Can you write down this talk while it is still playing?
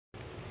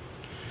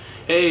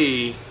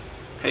Hey,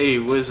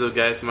 what is up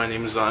guys? My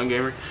name is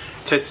ZombieGamer.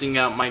 Testing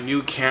out my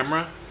new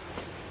camera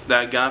that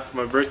I got for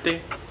my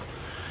birthday.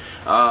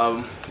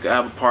 Gonna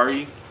have a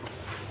party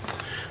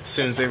as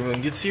soon as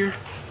everyone gets here.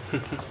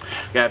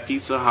 Got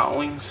pizza, hot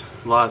wings,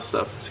 a lot of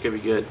stuff. It's gonna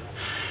be good.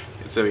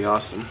 It's gonna be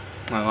awesome.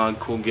 And a lot of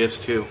cool gifts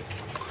too.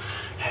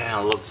 And I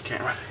love this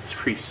camera. It's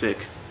pretty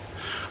sick.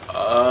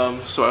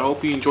 So I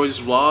hope you enjoyed this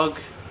vlog.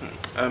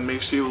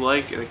 Make sure you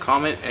like and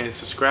comment and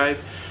subscribe.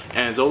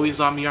 And as always,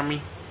 Zombie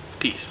Army,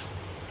 peace.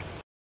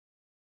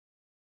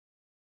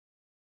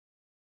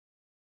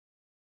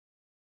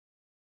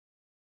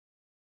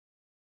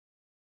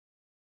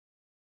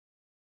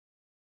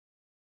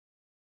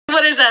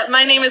 What is up?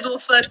 My name is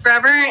Wolfblood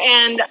Forever,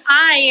 and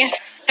I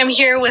am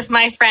here with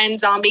my friend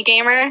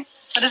ZombieGamer.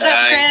 What is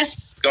up,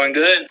 Chris? It's going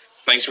good.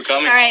 Thanks for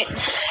coming. All right.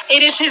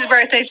 It is his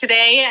birthday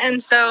today,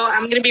 and so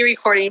I'm going to be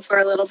recording for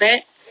a little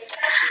bit.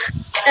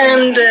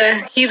 And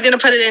he's going to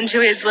put it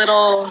into his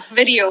little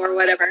video or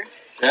whatever.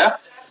 Yeah?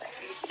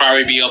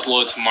 Probably be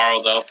uploaded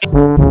tomorrow, though.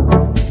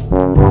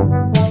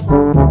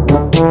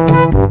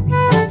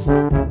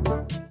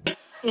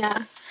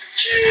 Yeah.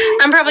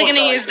 I'm probably going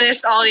to use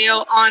this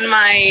audio on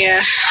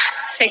my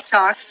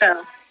TikTok,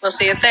 so we'll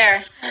see it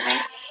there.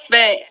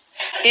 But,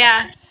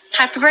 yeah.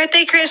 Happy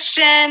birthday,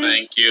 Christian.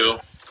 Thank you.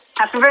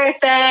 Happy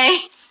birthday.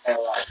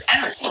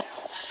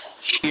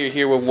 You're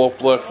here with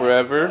Wolfblood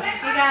Forever.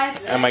 Hey,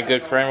 guys. And my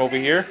good friend over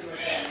here.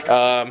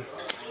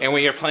 And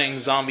we are playing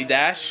Zombie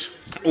Dash,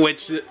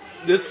 which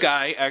this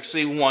guy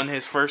actually won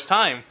his first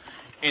time.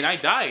 And I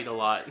died a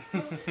lot.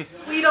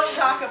 We don't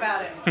talk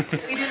about it.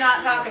 We do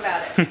not talk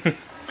about it.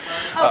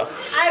 Oh,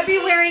 I'd be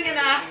wearing an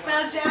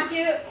Aphmau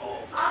jacket.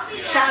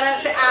 Shout out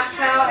to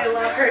Aphmau. I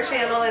love her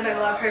channel and I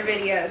love her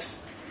videos.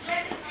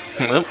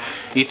 Well,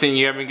 Ethan,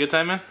 you having a good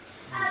time, man?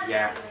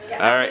 Yeah. All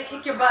right. I'm gonna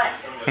kick your butt.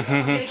 I'm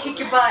gonna kick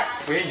your butt.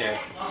 Bring it.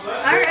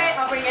 Alright,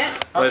 I'll bring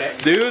it. Let's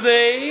do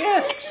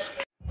this.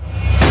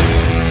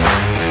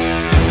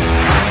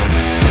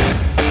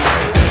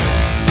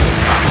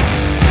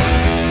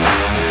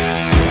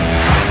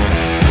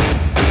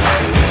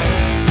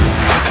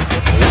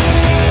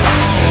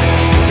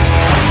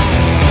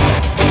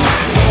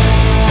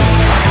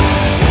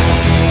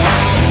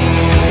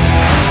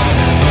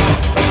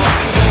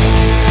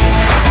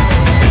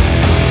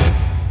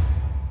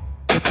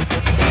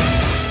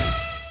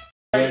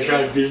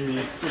 Try to beat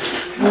me.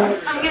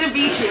 I'm gonna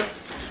beat you.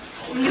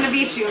 I'm gonna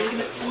beat you. I'm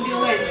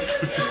gonna win.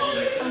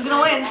 I'm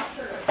gonna win.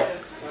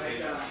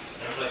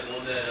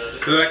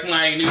 You like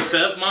my new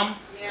setup, Mom?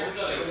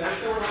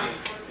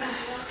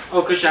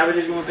 Oh, cause Shabba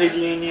doesn't want to pay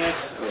you in,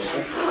 yes?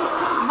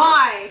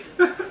 Why?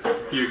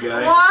 Your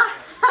guy. Why?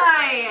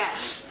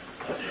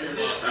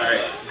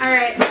 Alright.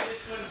 Alright.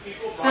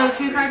 So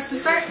 2 cards to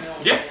start?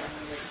 Yep.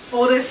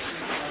 Oldest.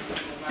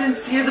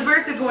 Since you're the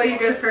birthday boy, you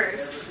go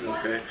first.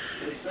 Okay.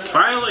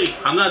 Finally,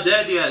 I'm not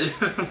dead yet.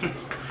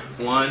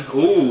 1.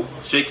 Ooh,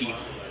 shaky.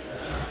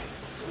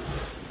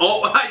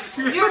 Oh, Why'd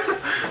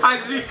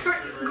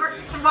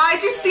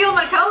you steal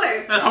my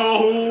color?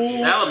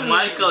 Oh, that was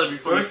my color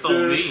before you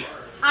stole me.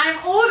 I'm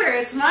older.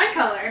 It's my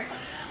color.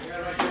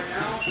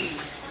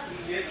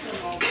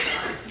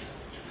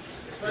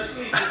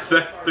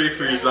 3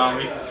 for your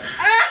zombie.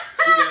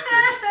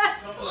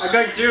 I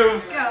got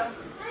you. Go.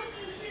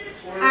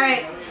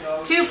 Alright.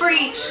 2 for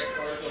each.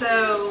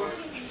 So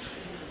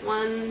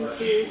 1,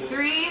 2,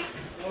 3.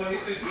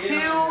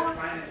 2,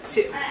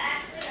 2.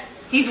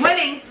 He's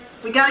winning.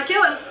 We gotta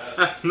kill him.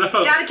 No.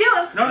 We gotta kill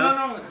him.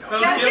 No.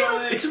 We gotta kill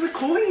him. It's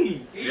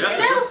recording. Yeah. I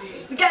know.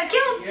 We gotta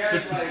kill him.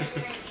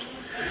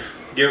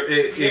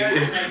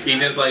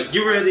 Ethan's like,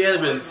 give her the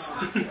evidence.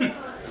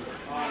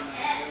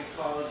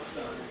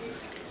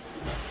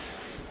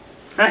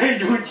 Hey,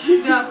 don't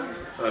you? Go.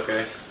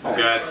 Okay. I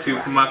got 2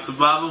 for my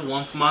survivor,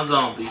 1 for my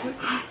zombie.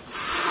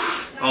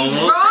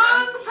 Almost.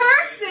 Wrong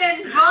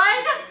person,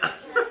 bud.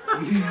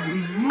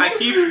 I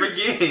keep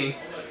forgetting.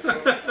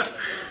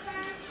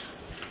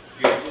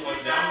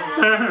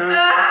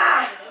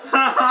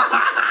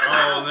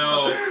 Oh no.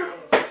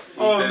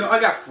 Oh no, I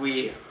got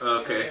 3.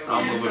 Okay,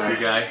 I'll move up your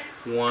guy.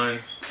 1,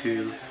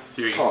 2,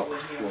 3. Oh,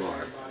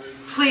 crap.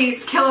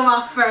 Please kill him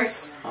off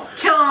first.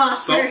 Kill him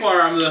off So first.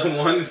 far, I'm the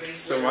one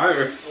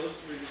survivor.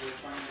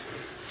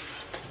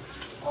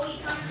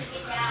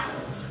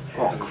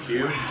 Oh, Thank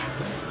you.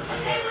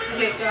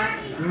 Okay, go.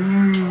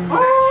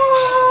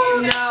 Oh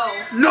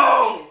no.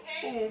 no!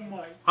 Oh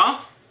my.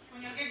 Huh?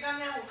 When you get done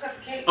there, we'll cut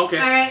the cake. Okay.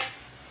 All right.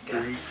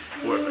 3,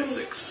 4, 5,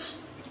 6.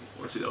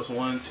 Let's see, that was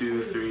 1,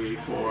 2, 3,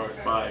 4,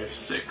 5,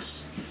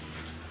 6.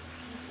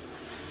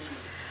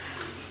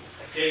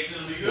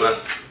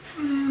 What?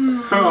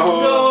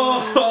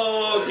 Oh.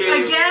 No!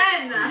 Gabe.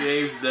 Again.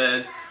 Gabe's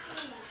dead.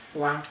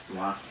 Wow.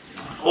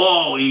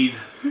 Oh,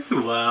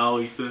 Ethan. Wow,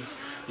 Ethan.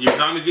 Your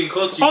zombie's getting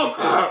close to you.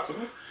 Oh.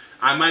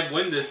 I might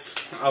win this.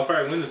 I'll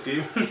probably win this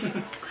game.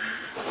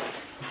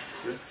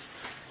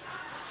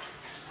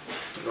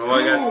 Oh,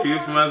 I got 2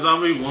 for my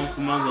zombie, 1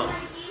 for my zombie.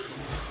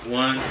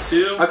 1,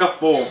 2. I got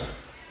 4.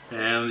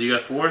 And you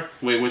got 4?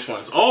 Wait, which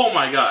ones? Oh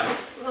my god.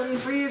 1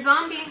 for your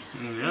zombie.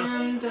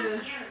 Yeah. And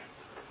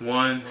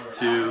 1,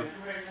 2,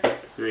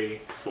 3,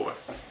 4.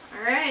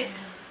 Alright.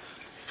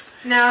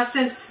 Now,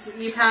 since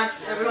you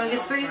passed, everyone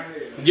gets 3?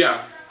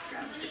 Yeah.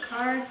 Grab the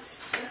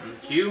cards.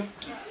 Thank you.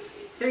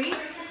 3?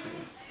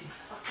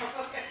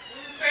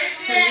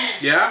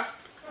 Yeah?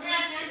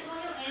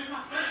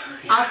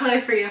 I'll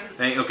play for you.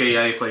 Okay,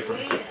 yeah, you play for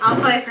me. I'll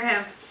play for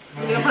him.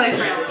 I'm gonna play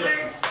for him.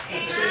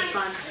 It should be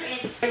fun.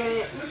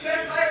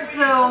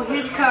 So,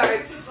 his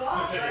cards. 3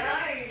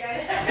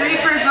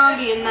 for a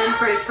zombie and none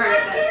for his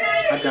person.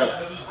 I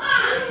got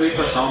 3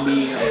 for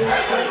zombie. 1,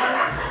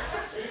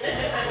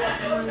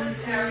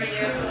 2,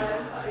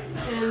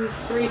 and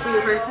 3 for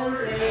your person.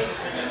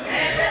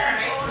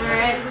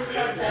 Alright.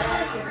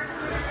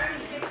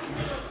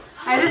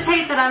 I just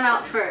hate that I'm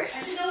out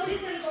first.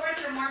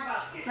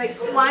 Like,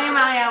 why am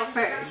I out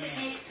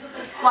first?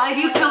 Why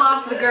do you kill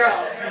off the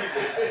girl?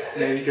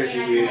 Maybe because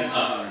you do.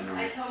 I don't know.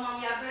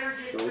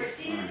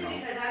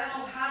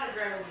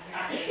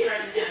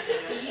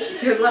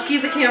 You're lucky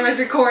the camera's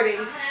recording.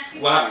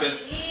 What happened?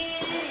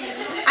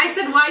 I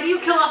said, why do you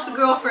kill off the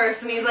girl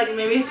first? And he's like,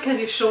 maybe it's because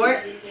you're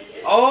short.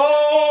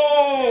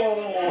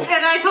 Oh!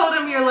 And I told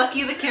him, you're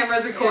lucky the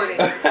camera's recording.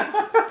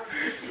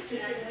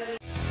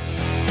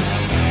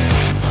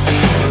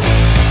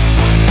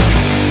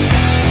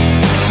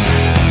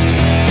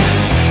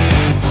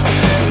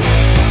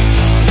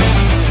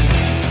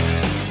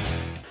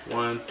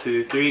 One,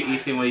 2, 3.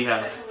 Ethan, what do you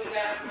have?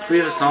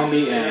 3 for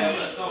zombie and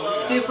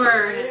 2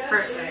 for his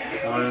person.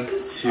 1,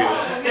 2.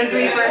 And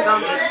 3 for a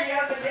zombie.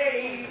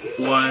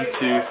 1,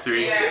 2,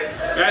 3.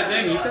 God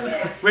dang,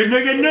 Ethan. we're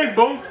neck and neck,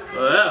 bro.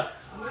 Oh, yeah.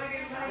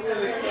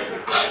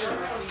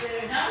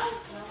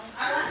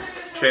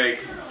 Okay.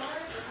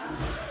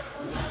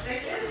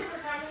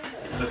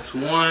 That's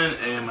 1,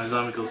 and my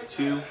zombie goes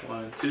 2.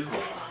 1, 2.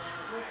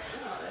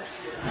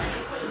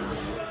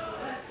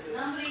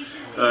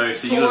 Alright,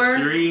 so you go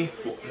 3.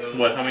 4.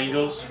 What? How many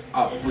goes?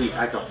 Oh, 3.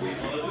 I got 3.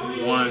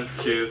 1,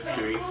 2,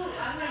 3.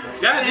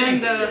 God dang.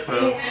 And 4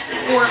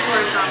 for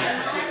a zombie.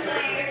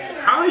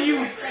 How are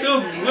you still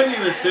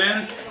winning this,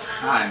 man?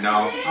 I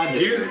know. I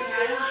just You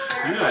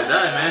gotta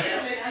die, man.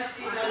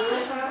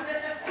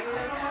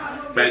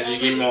 Imagine you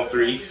gave me all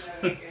 3.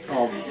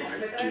 Oh my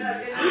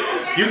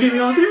goodness. You gave me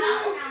all 3?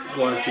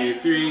 1, 2,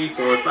 3,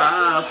 4,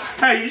 5.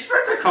 Hey, you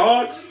spread the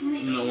cards.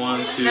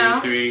 1, 2, No.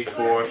 3,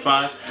 4,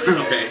 5.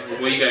 Okay,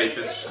 what you guys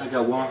doing? I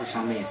got 1 for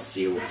zombie and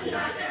 0 for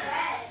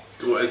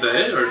one. What, is that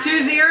it? Or 2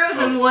 zeros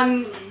and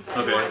 1.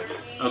 okay.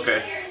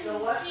 Okay.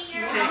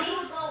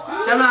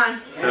 Come on.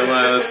 Come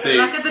on, let's see.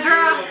 Look at the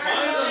draw.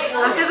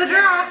 Look at the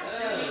draw.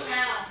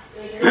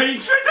 Hey, you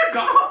spread the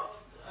cards.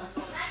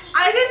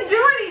 I didn't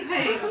do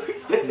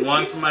anything.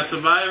 1 for my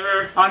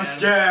survivor. I'm and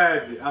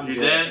dead. I'm You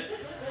dead. dead?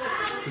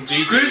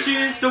 GG.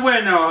 Christian's the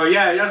winner.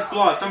 Yeah, that's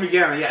blood. Somebody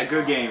get him. Yeah,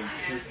 good game.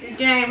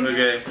 Game.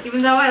 Okay.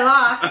 Even though I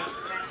lost.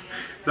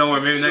 Don't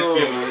worry, maybe next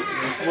game.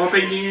 More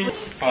opinion.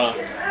 Hold on.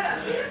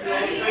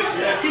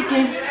 Good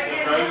game.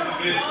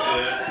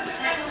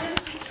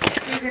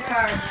 Here's your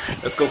cards.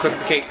 Let's go cook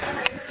the cake.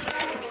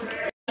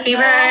 Happy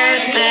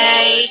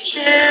birthday to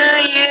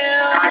you.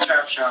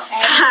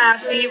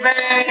 Happy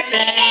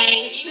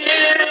birthday to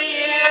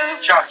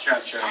you.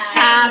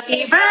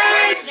 Happy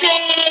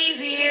birthday,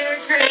 dear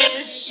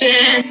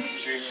Christian.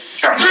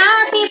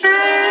 Happy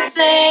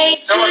birthday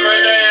to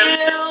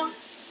you.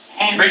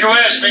 Make a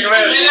wish, make a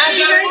wish.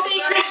 Happy birthday,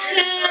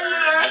 Christian.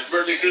 Happy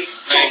birthday,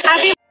 Christian.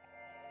 Happy